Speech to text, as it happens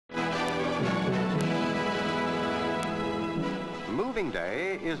Moving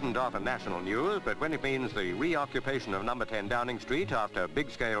day isn't often national news, but when it means the reoccupation of number 10 Downing Street after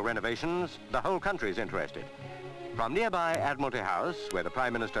big-scale renovations, the whole country's interested. From nearby Admiralty House, where the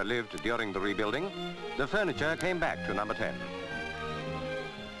Prime Minister lived during the rebuilding, the furniture came back to number 10.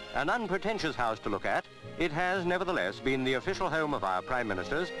 An unpretentious house to look at, it has nevertheless been the official home of our Prime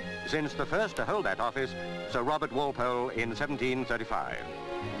Ministers since the first to hold that office, Sir Robert Walpole, in 1735.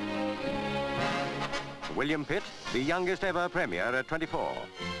 William Pitt, the youngest ever Premier at 24.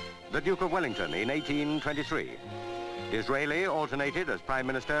 The Duke of Wellington in 1823. Disraeli alternated as Prime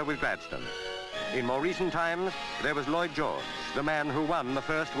Minister with Gladstone. In more recent times, there was Lloyd George, the man who won the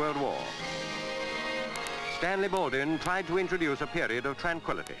First World War. Stanley Baldwin tried to introduce a period of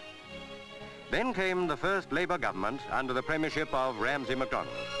tranquility. Then came the first Labour government under the premiership of Ramsey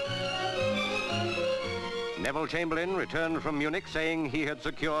Macdonald. Neville Chamberlain returned from Munich saying he had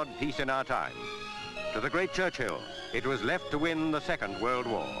secured peace in our time. To the great Churchill, it was left to win the Second World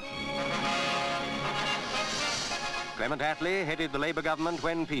War. Clement Attlee headed the Labour government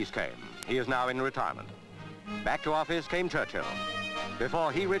when peace came. He is now in retirement. Back to office came Churchill.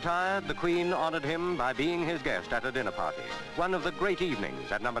 Before he retired, the Queen honoured him by being his guest at a dinner party, one of the great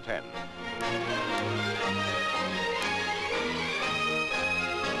evenings at number 10.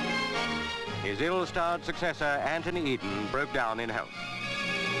 His ill-starred successor, Anthony Eden, broke down in health.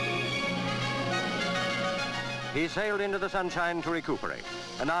 He sailed into the sunshine to recuperate,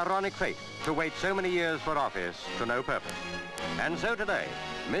 an ironic fate to wait so many years for office to no purpose. And so today,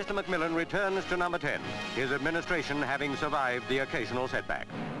 Mr. Macmillan returns to number 10, his administration having survived the occasional setback.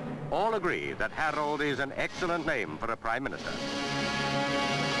 All agree that Harold is an excellent name for a Prime Minister.